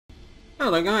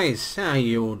Hello guys, how are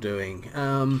you all doing?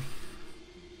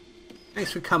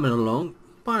 Thanks for coming along.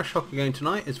 Bioshock again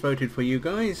tonight is voted for you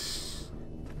guys.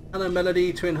 Hello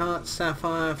Melody, Twin Hearts,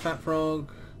 Sapphire, Fat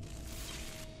Frog,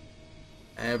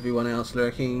 everyone else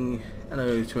lurking.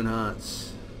 Hello Twin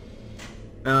Hearts.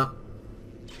 Now,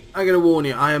 I'm going to warn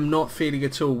you, I am not feeling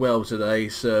at all well today,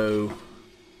 so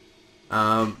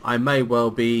I may well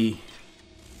be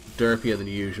derpier than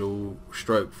usual,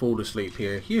 stroke fall asleep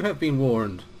here. You have been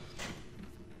warned.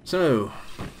 So,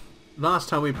 last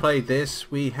time we played this,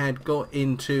 we had got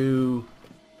into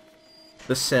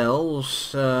the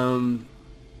cells.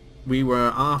 We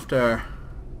were after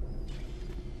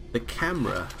the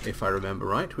camera, if I remember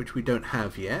right, which we don't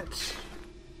have yet.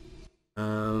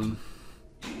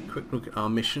 Quick look at our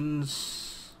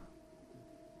missions.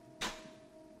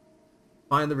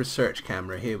 Find the research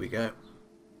camera, here we go.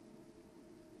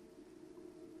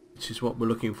 Which is what we're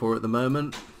looking for at the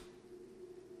moment.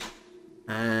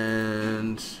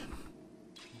 And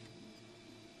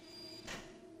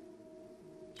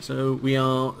so we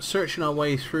are searching our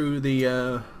way through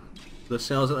the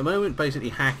cells at the moment, basically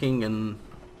hacking and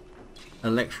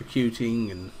electrocuting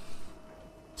and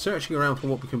searching around for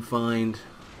what we can find.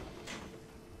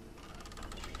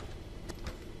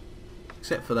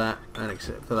 Except for that, and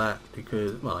except for that,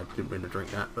 because, well, I didn't bring to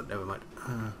drink that, but never mind.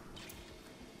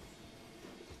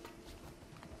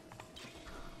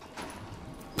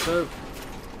 So,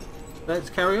 let's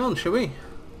carry on, shall we?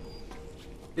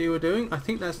 See what we're doing? I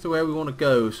think that's the way we want to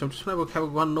go. So I'm just going to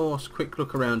have one more quick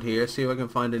look around here, see if I can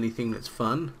find anything that's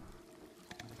fun.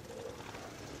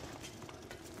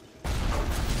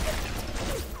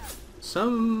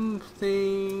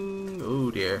 Something... oh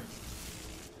dear.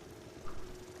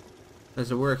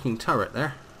 There's a working turret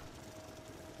there.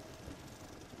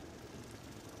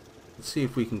 Let's see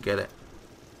if we can get it.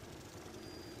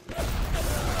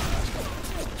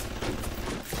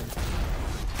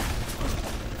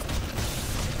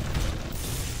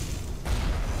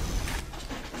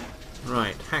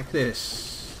 Right, hack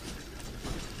this.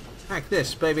 Hack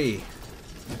this, baby.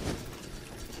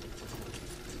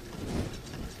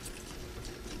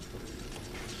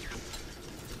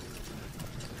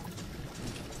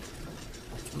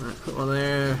 Right, put one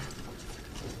there.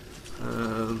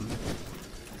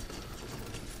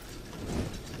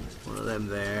 One of them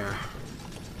there.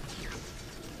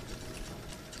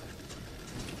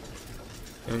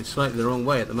 Going slightly the wrong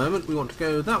way at the moment. We want to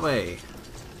go that way.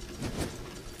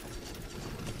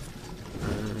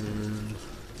 And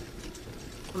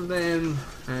one of them,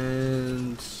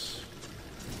 and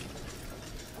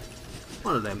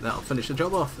one of them. That'll finish the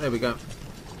job off. There we go.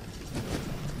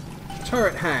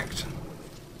 Turret hacked.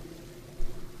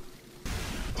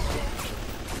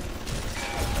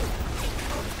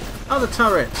 Other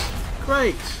turret!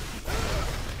 Great!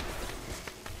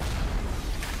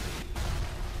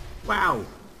 Wow!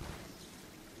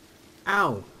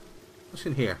 Ow! What's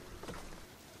in here?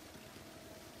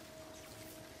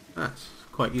 That's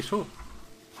quite useful.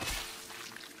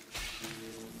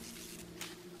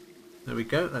 There we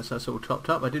go, that's all topped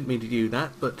up. I didn't mean to do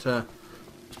that, but Put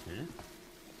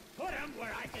 'em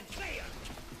where I can see 'em.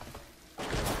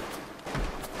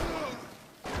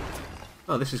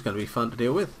 oh, this is going to be fun to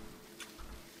deal with.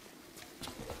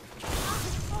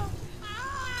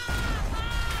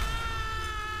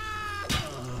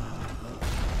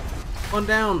 One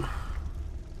down.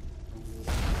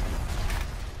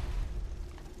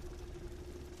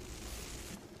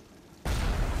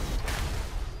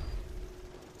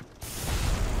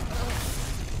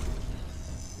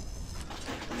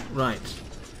 Right.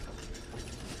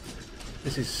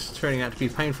 This is turning out to be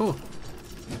painful.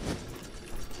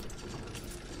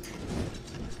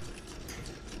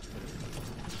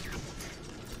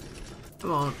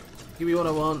 Come on. Give me what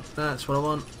I want. That's what I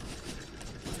want.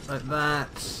 Like that.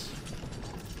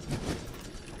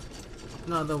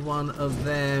 Another one of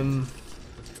them.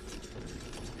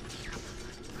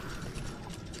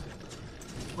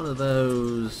 One of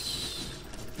those.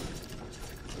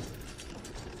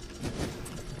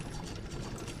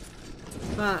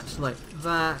 That's like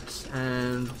that,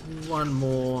 and one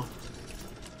more.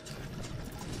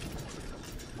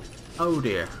 Oh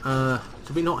dear.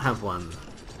 Do we not have one?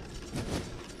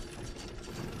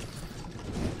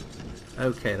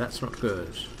 Okay, that's not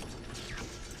good.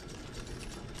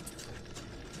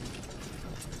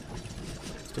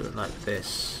 Let's do it like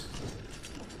this.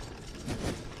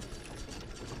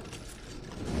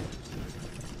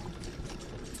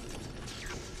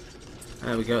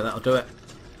 There we go, that'll do it.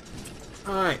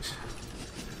 Alright.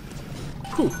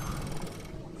 Whew.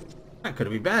 That could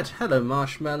have been bad. Hello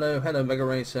Marshmallow, hello Mega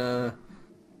Racer.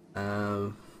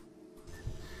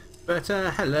 But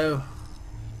hello.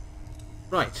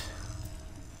 Right.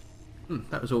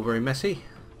 That was all very messy.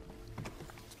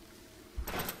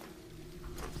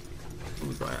 What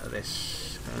we got out of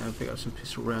this? Pick up some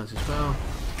pistol rounds as well.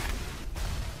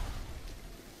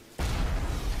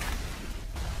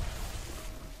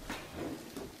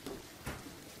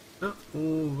 Oh,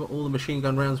 we've got all the machine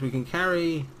gun rounds we can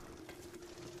carry.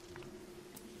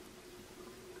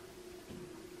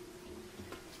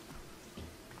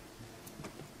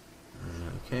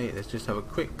 Okay, let's just have a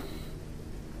quick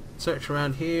search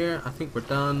around here. I think we're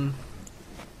done.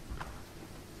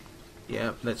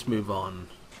 Yeah, let's move on.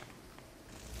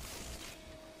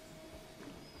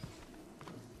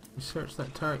 We searched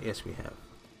that turret? Yes, we have.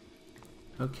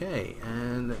 Okay,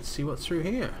 and let's see what's through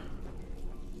here.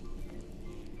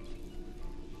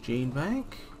 Gene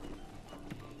bank?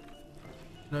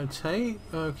 No tape?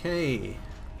 Okay.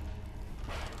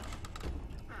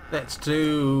 Let's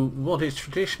do what is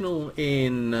traditional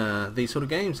in these sort of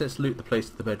games. Let's loot the place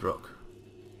to the bedrock.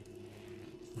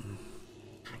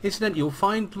 Incidentally, you'll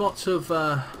find lots of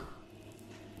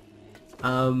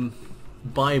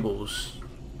Bibles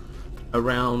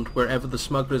around wherever the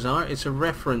smugglers are. It's a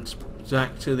reference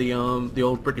back to the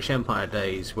old British Empire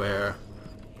days, where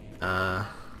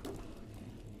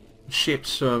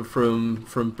ships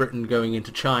from Britain going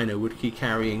into China would keep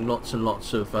carrying lots and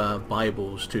lots of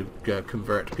Bibles to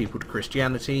convert people to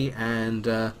Christianity,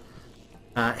 and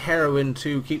heroin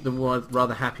to keep them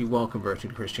rather happy while converting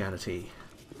to Christianity.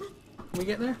 Can we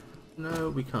get there? No,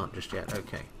 we can't just yet.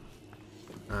 Okay.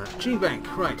 Gene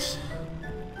bank, right.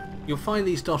 You'll find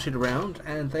these dotted around,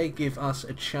 and they give us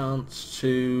a chance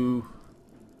to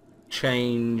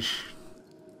change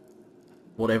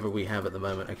whatever we have at the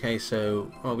moment. Okay,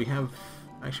 so well, we have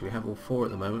all 4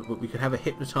 at the moment, but we could have a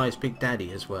hypnotized Big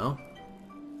Daddy as well,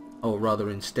 or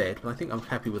rather instead. But I think I'm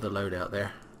happy with the loadout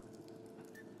there.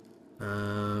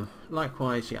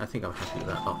 Likewise, yeah, I think I'm happy with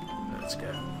that. Oh, let's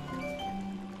go.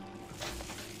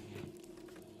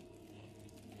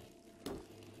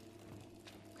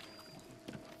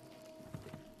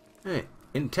 Hey,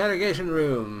 interrogation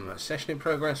room. Session in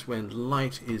progress when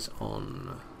light is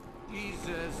on.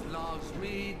 Jesus loves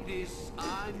me, this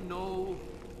I know,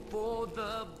 for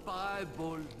the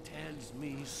Bible tells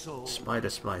me so. Spider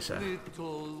splicer.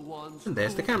 Little ones And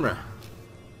there's the camera.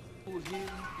 to him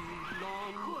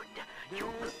belong. There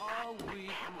are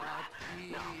weak at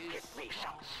peace. Now give me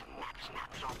some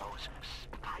snaps on those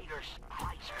spider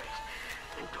splicers,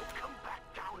 and don't come back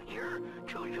down here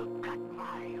till you've got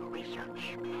my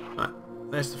research. Right,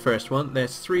 there's the first one.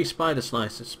 There's 3 spider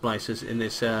splicers in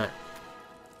this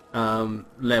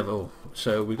level,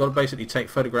 so we've got to basically take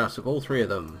photographs of all 3 of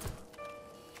them.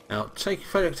 Now, taking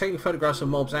photographs of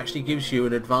mobs actually gives you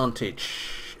an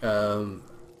advantage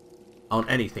on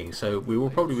anything, so we will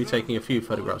probably be taking a few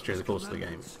photographs during the course of the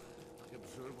game.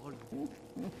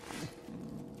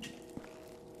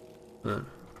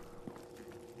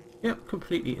 Yep,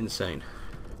 completely insane.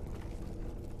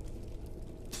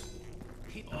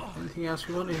 Anything else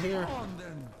we want in here?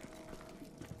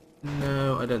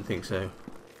 No, I don't think so.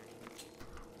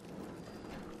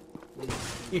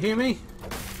 You hear me?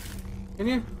 Can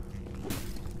you?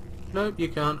 Nope, you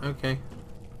can't. Okay.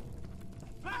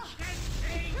 Find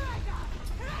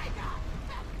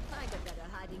a better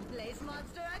hiding place,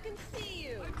 monster. I can see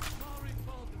you. Sorry,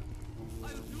 Father. I'll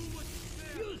do what you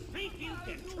say. You think you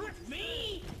can hurt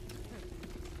me?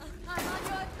 I'm on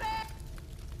your trail.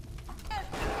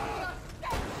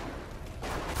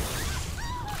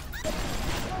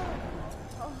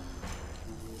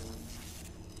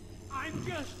 I'm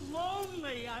just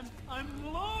lonely. I'm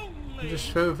lonely. You're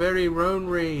just so very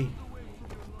lonely.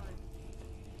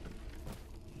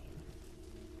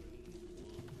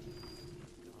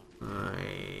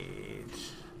 Right.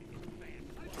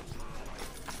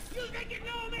 You think you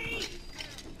know me?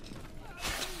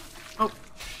 Oh.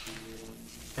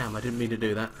 Damn, I didn't mean to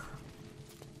do that.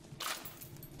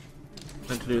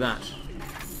 Meant to do that.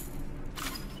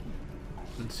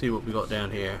 Let's see what we got down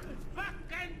here.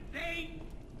 Fucking thing.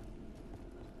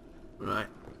 Right.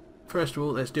 First of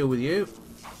all, let's deal with you.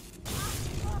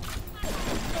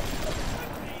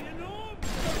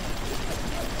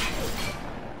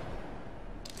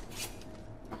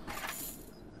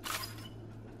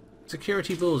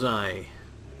 Security bullseye.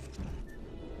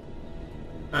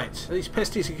 Right, so these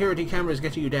pesky security cameras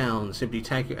getting you down. Simply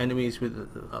tag your enemies with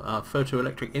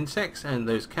photoelectric insects, and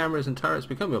those cameras and turrets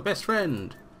become your best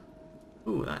friend.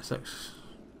 Ooh, that looks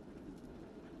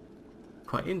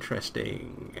quite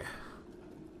interesting.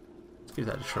 Let's give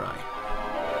that a try.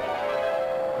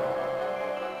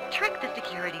 Trick the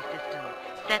security system.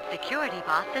 Set security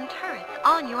bots and turrets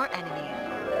on your enemies.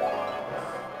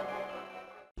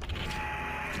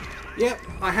 Yep,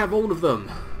 I have all of them.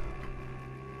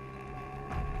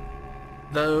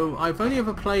 Though I've only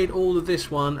ever played all of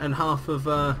this one and half of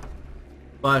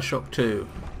Bioshock 2.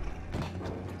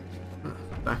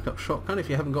 Backup shotgun if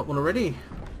you haven't got one already.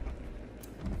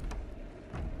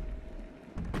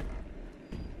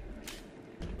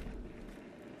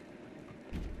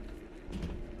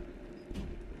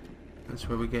 That's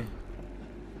where we go.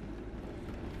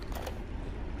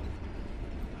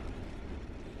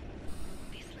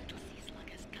 This little sea slug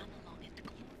has come along and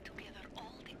glued together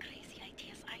all the crazy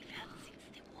ideas I've had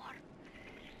since the war.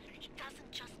 It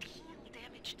doesn't just heal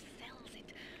damaged cells,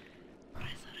 it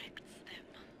resurrects them.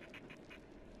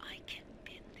 I can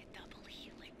bend the double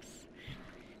helix.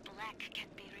 Black can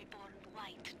be reborn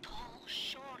white, tall,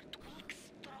 short, weak,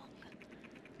 strong.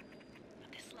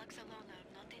 But the slugs alone are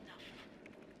not enough.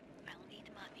 I'll need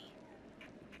money.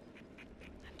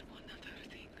 And one other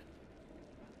thing.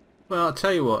 Well, I'll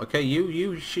tell you what. Okay, you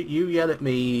yell at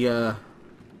me a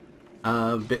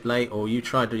bit late, or you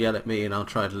try to yell at me, and I'll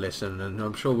try to listen, and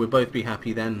I'm sure we'll both be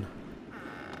happy then.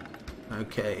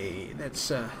 Okay,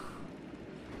 let's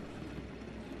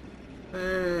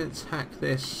hack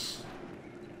this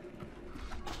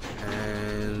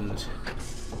and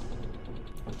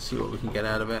see what we can get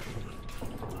out of it.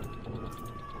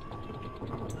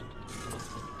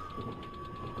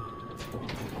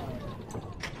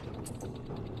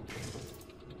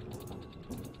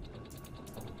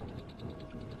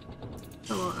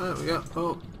 Come on, there we go.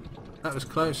 Oh, that was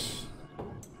close.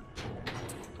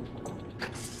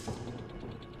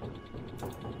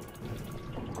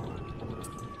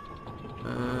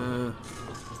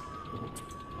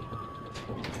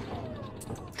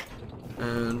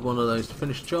 And one of those to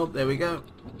finish the job. There we go.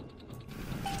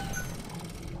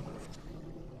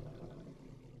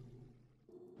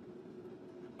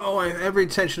 Oh, I have every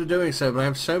intention of doing so, but I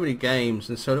have so many games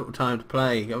and so little time to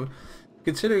play.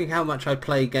 Considering how much I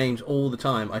play games all the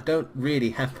time, I don't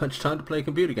really have much time to play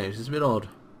computer games. It's a bit odd.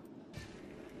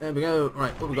 There we go.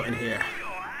 Right, what have we got in here?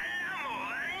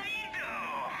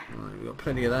 Right, we've got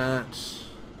plenty of that.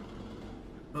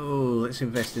 Oh, let's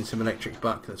invest in some electric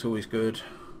buck. That's always good.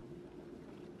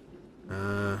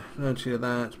 Plenty of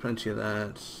that, plenty of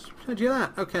that, plenty of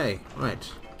that. Okay,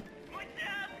 right.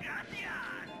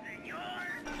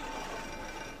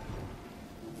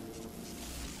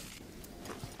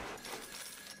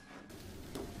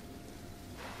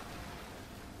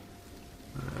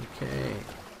 Okay.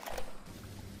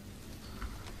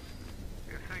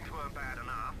 If things weren't bad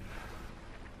enough,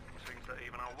 it seems that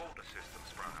even our water system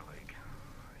sprung a leak.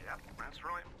 Yep, that's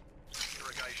right.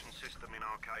 Irrigation system in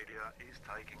Arcadia is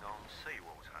taking on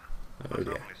seawater. Oh, I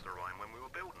told dear. Mr. Ryan when we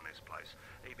were building this place,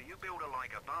 either you build her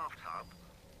like a bathtub,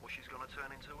 or she's going to turn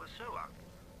into a sewer.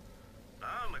 No,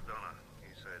 McDonough,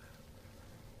 he said.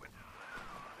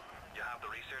 You have the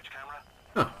research camera?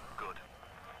 Oh. Good.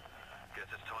 Guess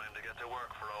it's time to get to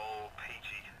work for old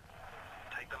Peachy.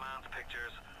 Take the man's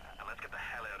pictures, and let's get the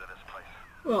hell out of this place.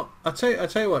 Well, I'll tell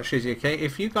you what, Shizzy, okay?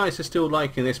 If you guys are still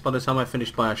liking this by the time I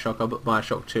finish Bioshock, I'll put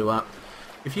Bioshock 2 up.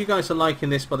 If you guys are liking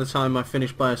this by the time I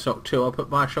finish Bioshock 2, I'll put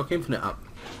Bioshock Infinite up.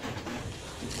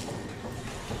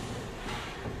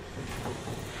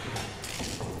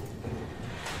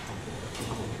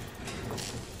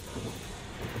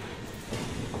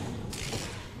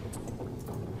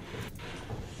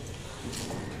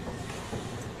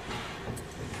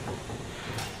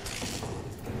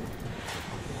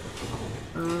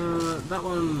 That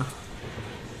one.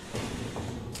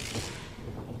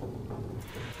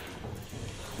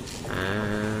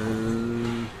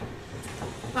 And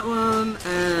that one,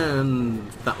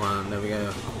 and that one. There we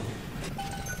go.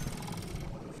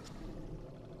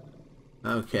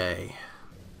 Okay.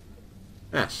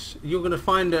 Yes, you're going to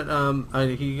find that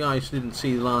if you guys didn't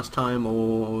see the last time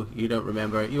or you don't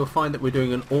remember it, you'll find that we're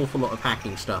doing an awful lot of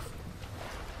hacking stuff.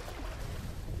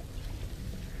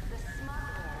 The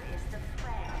smuggler is the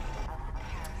friend of the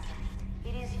Parsons.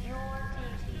 It is your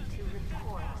duty to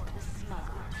report the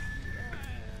smuggler.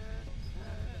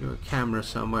 You're a camera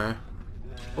somewhere.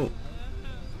 Oh.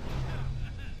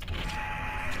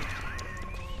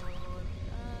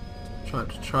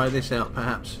 Try this out,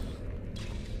 perhaps.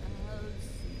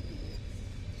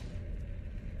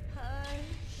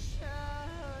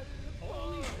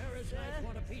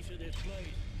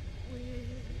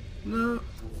 No.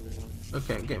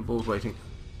 Okay, I'm getting bored waiting.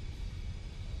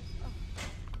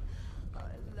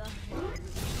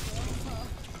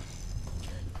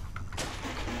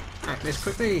 Hack this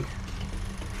quickly.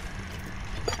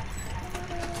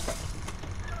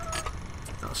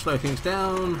 That'll slow things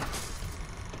down.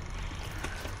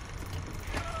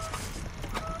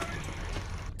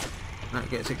 That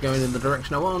gets it going in the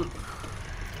direction I want.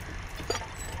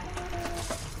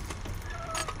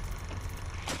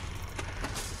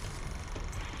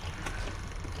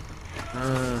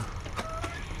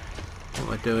 What am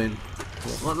I doing?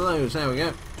 One of those, there we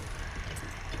go.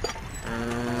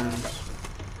 And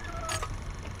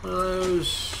one of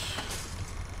those.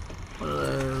 One of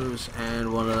those,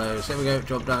 and one of those. There we go,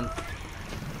 job done.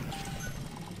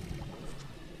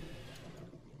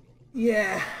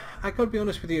 Yeah, I gotta be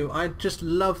honest with you, I just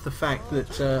love the fact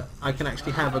that I can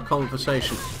actually have a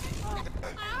conversation.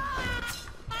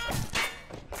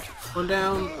 One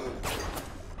down.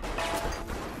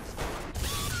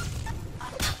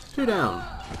 Two down.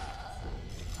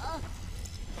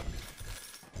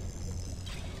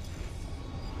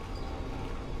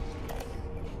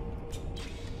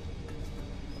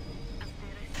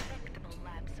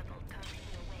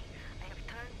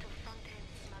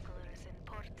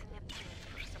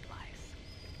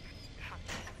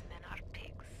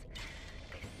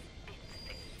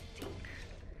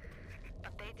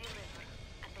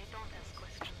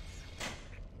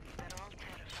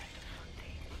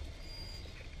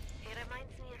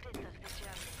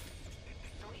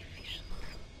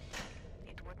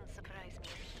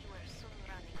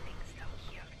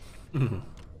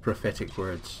 Prophetic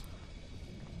words.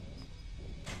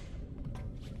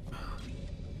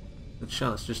 The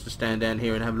chance just to stand down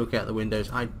here and have a look out the windows.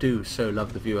 I do so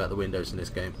love the view out the windows in this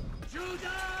game.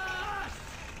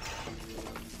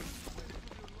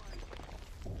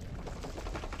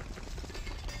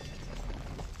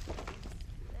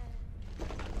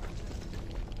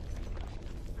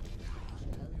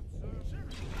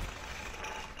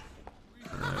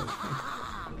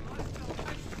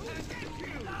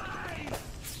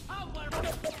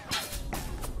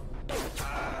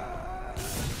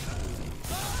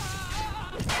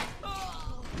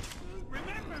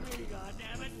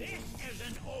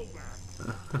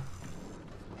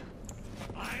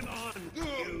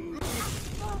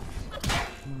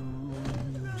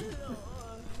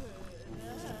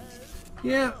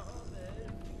 Yeah,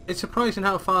 it's surprising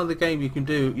how far the game you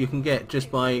can get just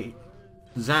by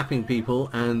zapping people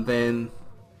and then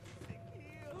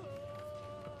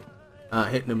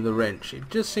hitting them with a wrench.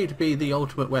 It just seems to be the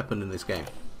ultimate weapon in this game.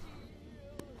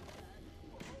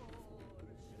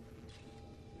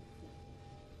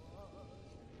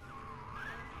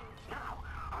 Now,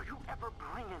 are you ever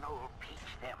bringing old Peach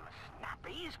them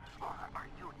snappies, or are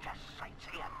you just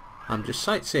sightseeing? I'm just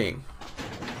sightseeing.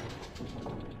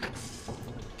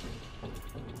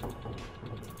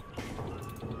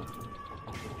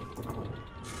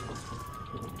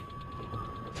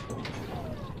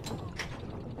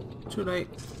 Too late.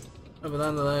 Over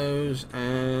none of those,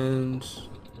 and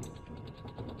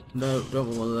no, don't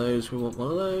want one of those. We want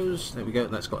one of those. There we go.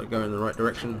 That's got to go in the right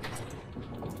direction.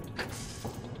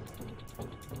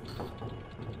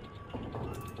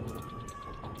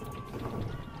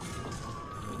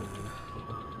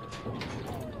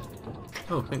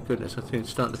 Oh, thank goodness. I think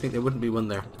starting to think there wouldn't be one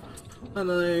there. One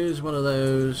of those, one of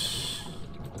those,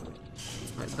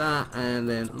 like that, and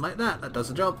then like that. That does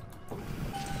the job.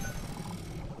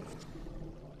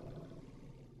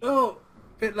 Oh,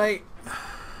 bit late.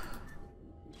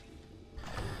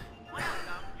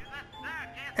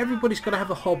 Everybody's got to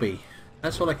have a hobby.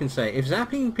 That's all I can say. If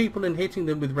zapping people and hitting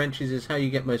them with wrenches is how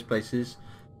you get most places,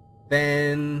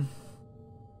 then,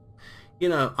 you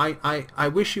know, I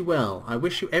wish you well. I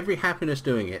wish you every happiness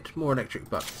doing it. More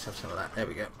electric buck. Let's have some of that. There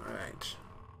we go. Alright.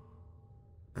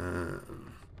 Don't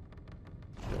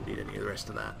need any of the rest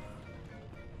of that.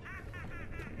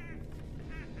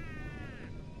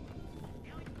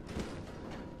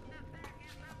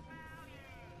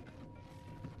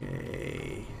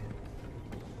 Okay.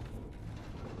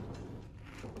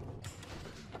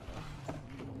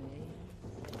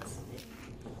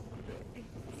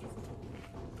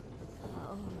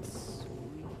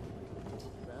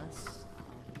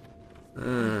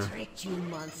 Tricked you,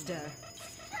 monster.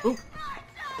 Oh.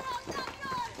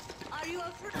 Are you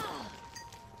afraid?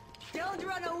 Don't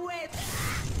run away.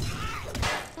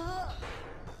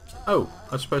 Oh,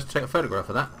 I was supposed to take a photograph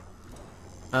of that.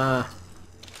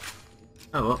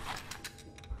 Oh well.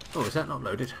 Oh, is that not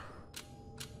loaded?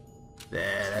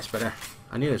 There, that's better.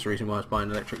 I knew there's a reason why I was buying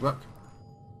an electric buck.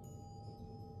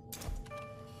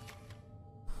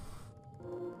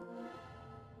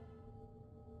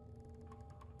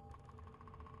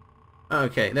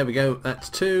 Okay, there we go. That's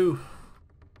two.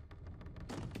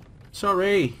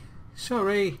 Sorry.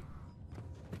 Sorry.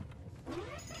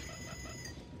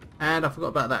 And I forgot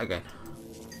about that again.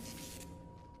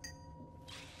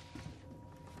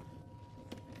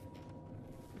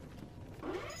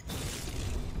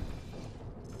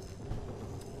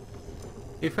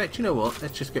 In fact, you know what?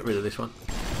 Let's just get rid of this one.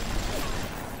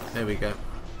 There we go.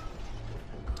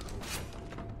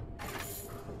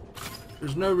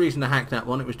 There's no reason to hack that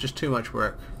one. It was just too much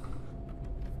work.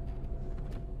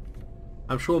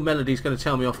 I'm sure Melody's going to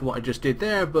tell me off for what I just did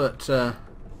there, but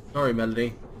sorry,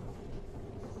 Melody.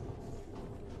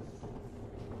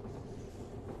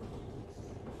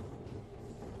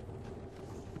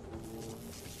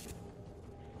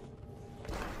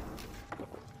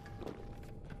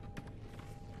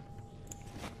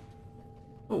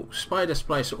 Oh, spider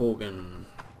splicer organ.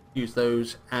 Use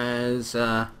those as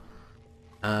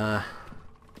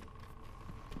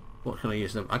what can I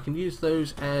use them? I can use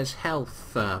those as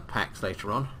health packs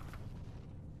later on.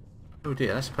 Oh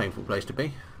dear, that's a painful place to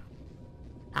be.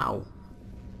 Ow.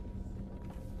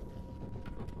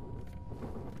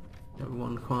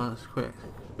 One quick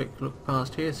look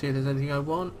past here, see if there's anything I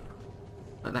want.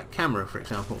 Like that camera, for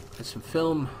example. There's some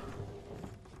film.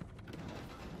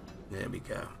 There we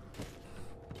go.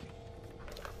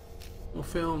 More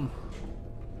film.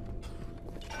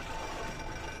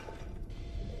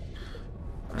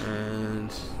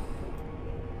 And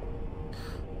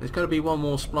there's got to be one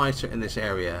more splicer in this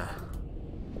area.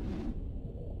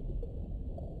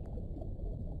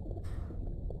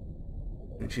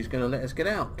 And she's going to let us get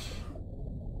out.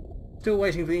 Still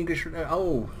waiting for the English...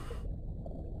 Oh!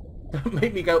 Don't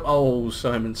make me go, oh,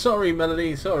 Simon. Sorry,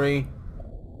 Melody, sorry.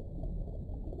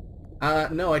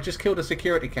 No, I just killed a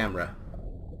security camera.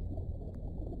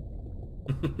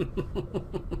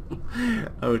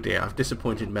 Oh dear, I've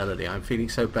disappointed Melody. I'm feeling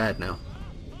so bad now.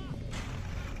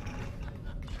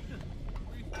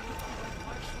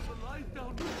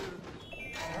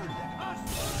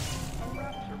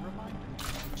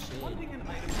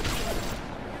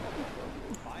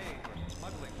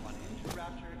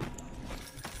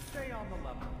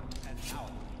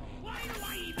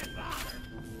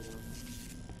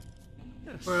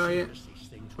 Where are you?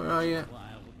 Where are you?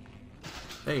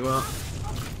 There you are.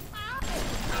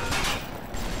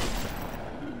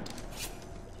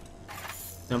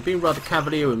 Now, I'm being rather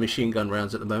cavalier with machine gun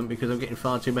rounds at the moment because I'm getting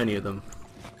far too many of them.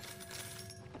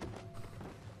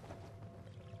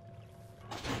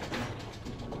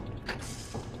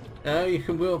 Oh, you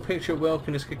can wheel picture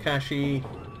Welkiness Kakashi.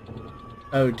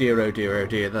 Oh dear, oh dear, oh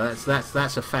dear. That's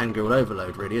a fangirl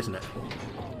overload, really, isn't it?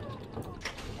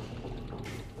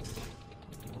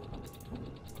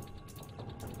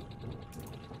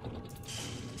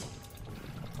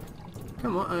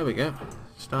 Come on, there we go.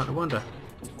 Start to wonder.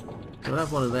 We'll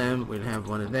have one of them, we'll have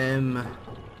one of them.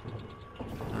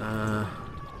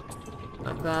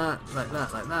 Like that, like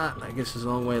that, like that. That gets us a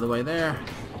long way the way there.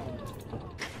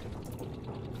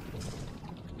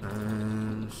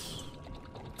 And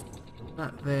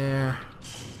that there.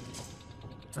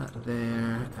 That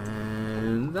there,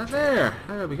 and that there.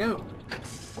 There we go.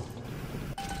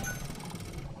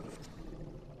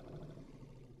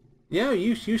 Yeah,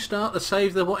 you start the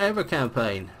Save the Whatever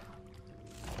campaign.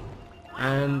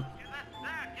 And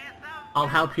I'll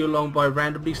help you along by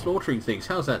randomly slaughtering things.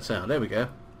 How's that sound? There we go.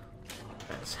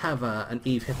 Let's have an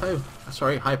Eve hippo.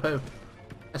 Sorry, hypo.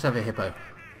 Let's have a hippo.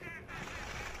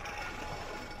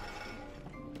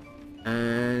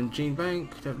 And gene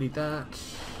bank. Don't need that.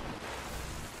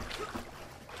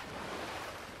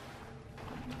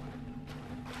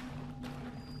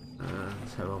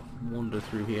 Let's have a wander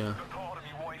through here.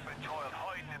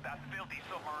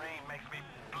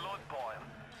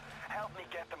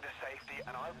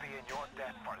 And I'll be in your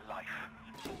debt for life.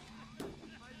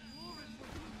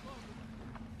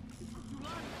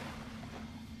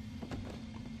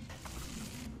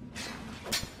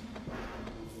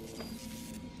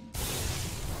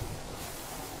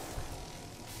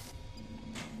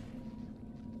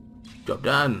 Job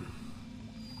done.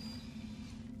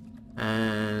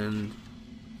 And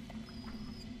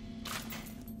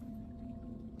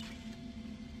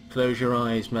close your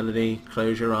eyes, Melody.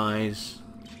 Close your eyes.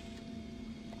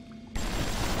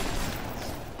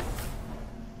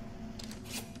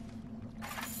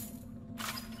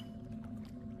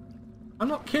 I'm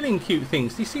not killing cute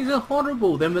things. These things are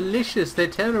horrible. They're malicious. They're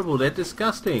terrible. They're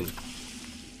disgusting.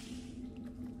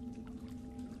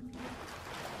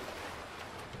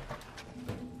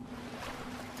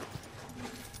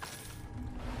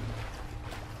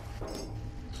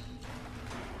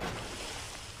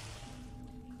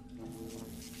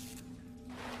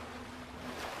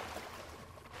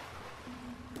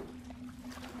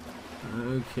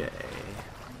 Okay.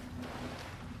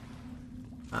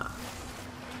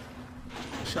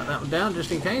 Shut that one down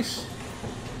just in case.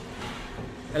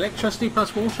 Electricity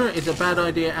plus water is a bad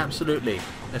idea, absolutely.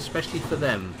 Especially for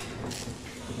them.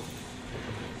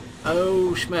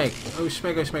 Oh, Schmeg. Oh,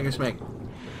 Schmeg, oh, Schmeg, oh, Schmeg.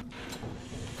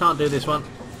 Can't do this one.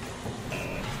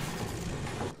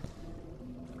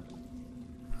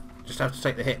 Just have to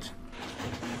take the hit.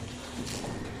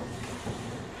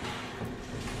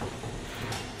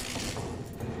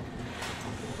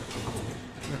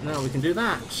 Now we can do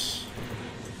that.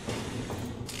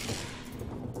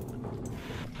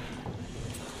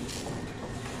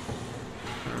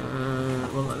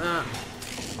 Well, like that.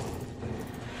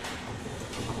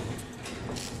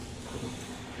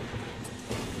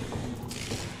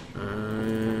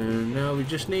 Now we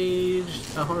just need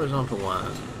a horizontal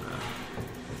one.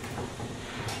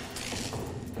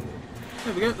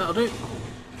 There we go, that'll do.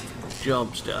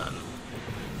 Job's done.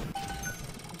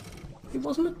 It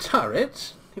wasn't a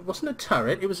turret. It wasn't a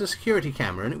turret, it was a security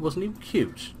camera, and it wasn't even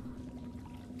cute.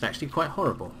 It's actually quite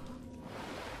horrible.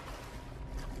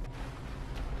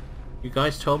 You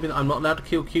guys told me that I'm not allowed to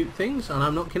kill cute things, and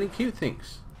I'm not killing cute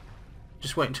things.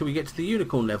 Just wait until we get to the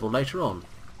unicorn level later on.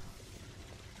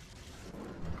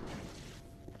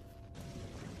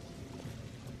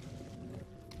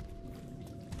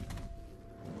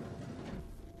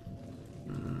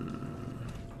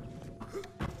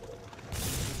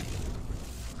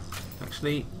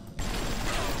 Actually,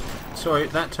 sorry,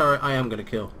 that turret I am going to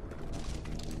kill.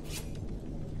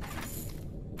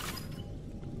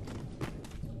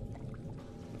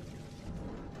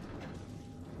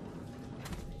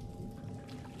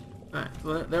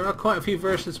 Well, there are quite a few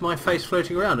versions of my face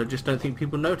floating around, I just don't think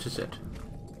people notice it.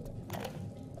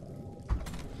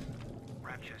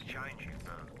 Rapture's changing,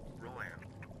 but Ryan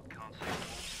can't see the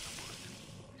woods.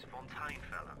 This Fontaine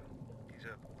fella, he's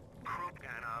a crook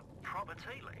and a proper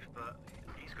tea leaf, but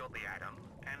he's got the atom,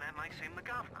 and that makes him the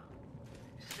governor.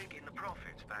 He's sinking the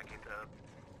profits back into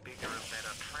bigger and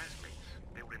better plasmids,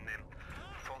 building them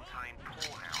Fontaine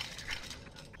poorhouses,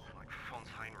 like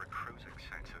Fontaine recruiting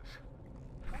centres.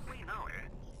 Before we know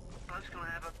it, bloke's gonna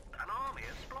have an army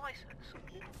of splicers.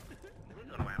 We're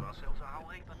gonna have ourselves a whole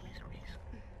heap of miseries.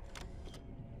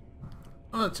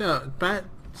 Oh, it's bad.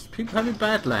 People having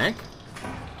bad lag.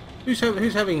 Who's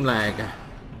having lag?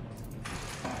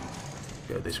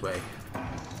 Go this way.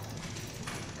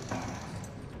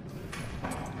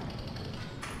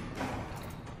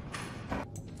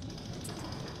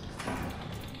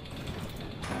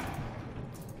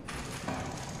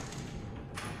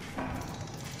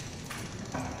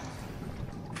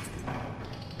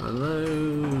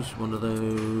 One of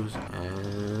those,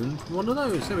 and one of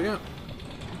those. There we go.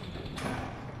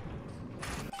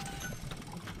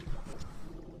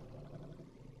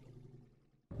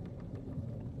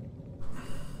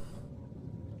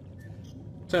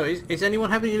 So, is anyone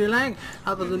having any lag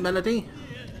other than Melody?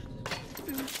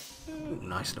 Ooh,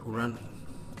 nice little run.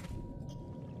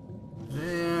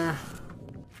 There.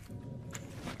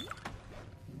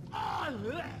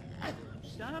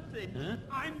 Something, huh?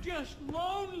 I'm just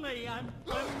lonely. I'm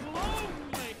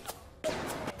lonely.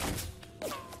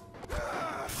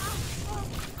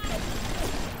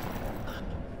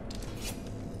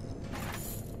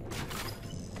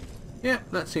 Yeah,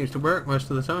 that seems to work most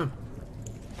of the time.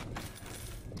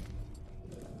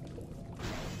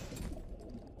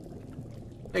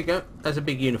 There you go. That's a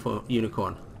big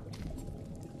unicorn.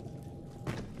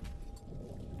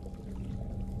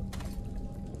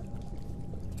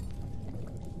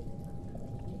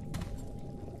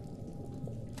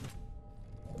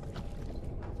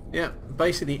 Yeah,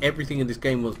 basically everything in this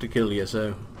game wants to kill you,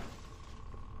 so...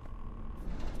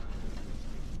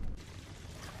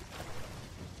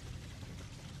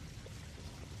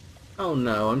 Oh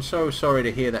no, I'm so sorry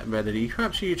to hear that, Melody.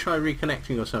 Perhaps you try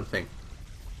reconnecting or something.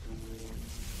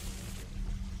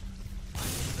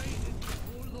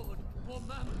 Oh Lord, poor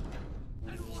Mama.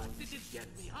 And what did it get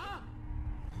me, huh?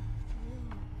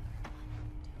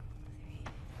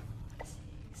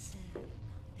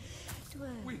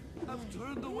 12. We have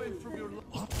turned away from your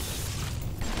love.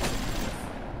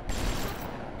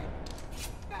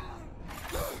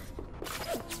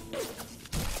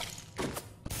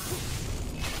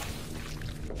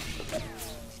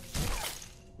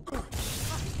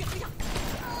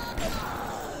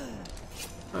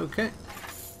 Okay.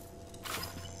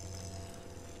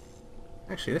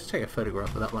 Actually, let's take a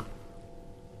photograph of that one.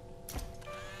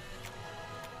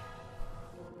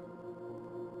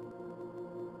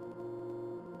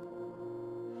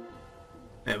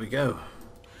 There we go.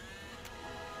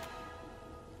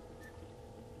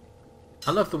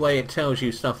 I love the way it tells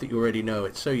you stuff that you already know.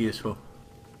 It's so useful.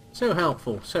 So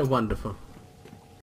helpful. So wonderful.